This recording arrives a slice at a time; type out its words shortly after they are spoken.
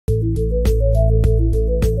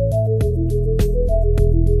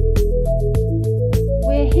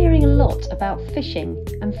about phishing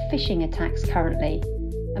and phishing attacks currently,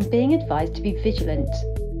 and being advised to be vigilant.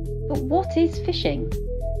 But what is phishing?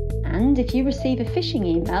 And if you receive a phishing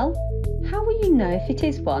email, how will you know if it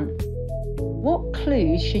is one? What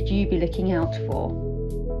clues should you be looking out for?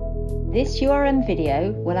 This URM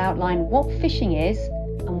video will outline what phishing is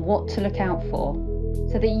and what to look out for,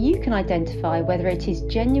 so that you can identify whether it is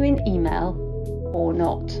genuine email or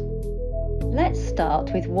not. Let's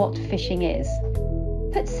start with what phishing is.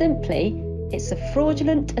 Put simply, it's a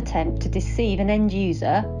fraudulent attempt to deceive an end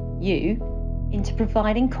user, you, into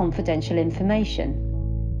providing confidential information.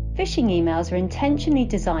 Phishing emails are intentionally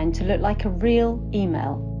designed to look like a real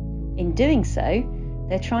email. In doing so,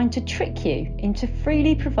 they're trying to trick you into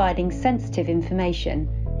freely providing sensitive information,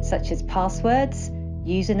 such as passwords,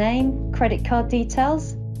 username, credit card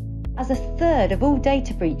details. As a third of all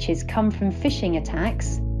data breaches come from phishing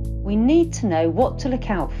attacks, we need to know what to look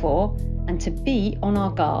out for and to be on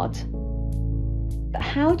our guard. But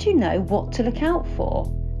how do you know what to look out for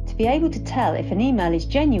to be able to tell if an email is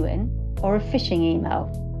genuine or a phishing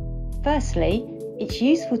email? Firstly, it's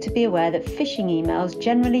useful to be aware that phishing emails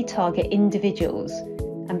generally target individuals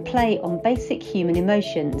and play on basic human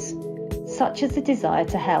emotions, such as the desire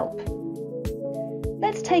to help.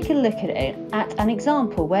 Let's take a look at an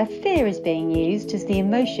example where fear is being used as the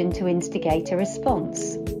emotion to instigate a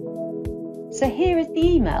response. So here is the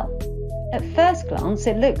email. At first glance,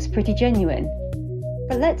 it looks pretty genuine,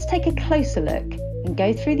 but let's take a closer look and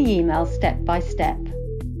go through the email step by step.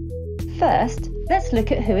 First, let's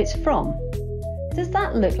look at who it's from. Does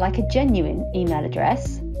that look like a genuine email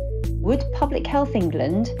address? Would Public Health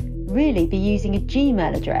England really be using a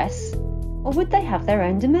Gmail address, or would they have their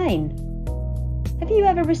own domain? Have you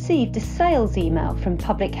ever received a sales email from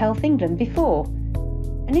Public Health England before?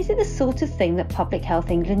 And is it the sort of thing that Public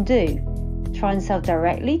Health England do? Try and sell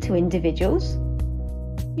directly to individuals?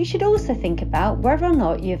 You should also think about whether or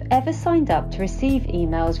not you have ever signed up to receive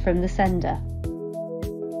emails from the sender.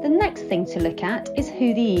 The next thing to look at is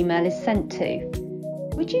who the email is sent to.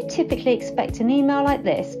 Would you typically expect an email like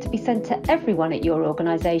this to be sent to everyone at your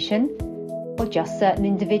organisation, or just certain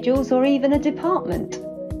individuals, or even a department?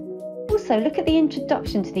 Also, look at the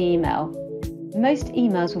introduction to the email. Most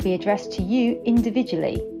emails will be addressed to you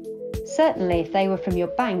individually, certainly if they were from your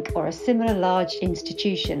bank or a similar large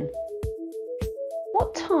institution.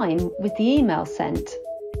 What time was the email sent?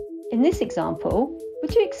 In this example,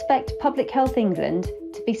 would you expect Public Health England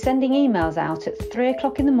to be sending emails out at 3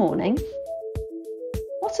 o'clock in the morning?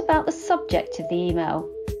 What about the subject of the email?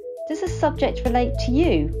 Does the subject relate to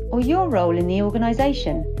you or your role in the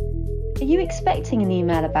organisation? Are you expecting an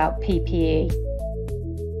email about PPE?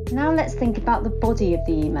 Now let's think about the body of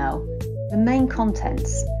the email, the main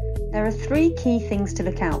contents. There are 3 key things to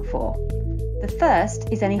look out for. The first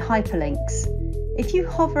is any hyperlinks. If you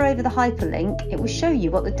hover over the hyperlink, it will show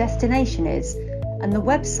you what the destination is and the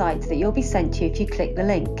website that you'll be sent to if you click the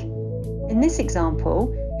link. In this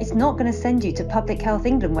example, it's not going to send you to Public Health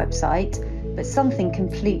England website, but something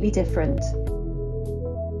completely different.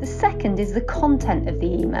 The second is the content of the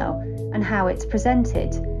email and how it's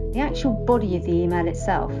presented, the actual body of the email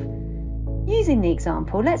itself. Using the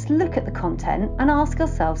example, let's look at the content and ask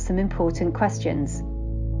ourselves some important questions.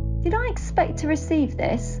 Did I expect to receive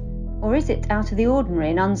this, or is it out of the ordinary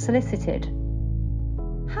and unsolicited?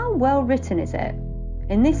 How well written is it?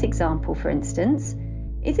 In this example, for instance,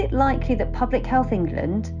 is it likely that Public Health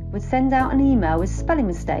England would send out an email with spelling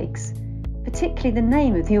mistakes, particularly the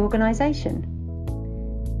name of the organisation?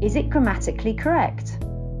 Is it grammatically correct?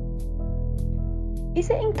 Is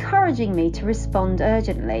it encouraging me to respond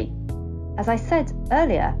urgently? As I said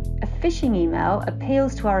earlier, a phishing email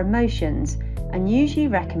appeals to our emotions and usually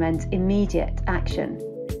recommends immediate action.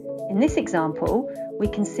 In this example, we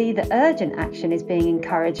can see that urgent action is being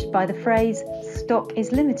encouraged by the phrase, "stock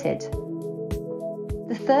is limited."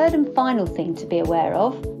 The third and final thing to be aware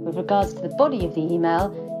of with regards to the body of the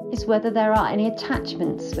email is whether there are any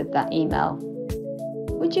attachments with that email.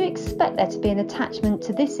 Would you expect there to be an attachment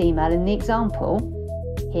to this email in the example?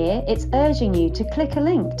 Here, it's urging you to click a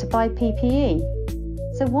link to buy PPE.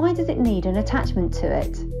 So why does it need an attachment to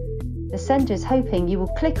it? The sender is hoping you will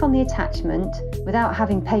click on the attachment without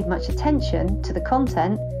having paid much attention to the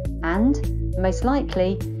content and, most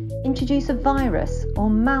likely, introduce a virus or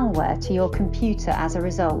malware to your computer as a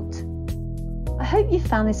result. I hope you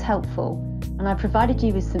found this helpful and I provided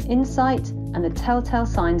you with some insight and the telltale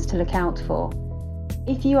signs to look out for.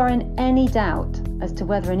 If you are in any doubt as to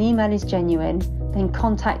whether an email is genuine, then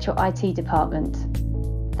contact your IT department.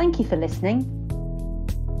 Thank you for listening.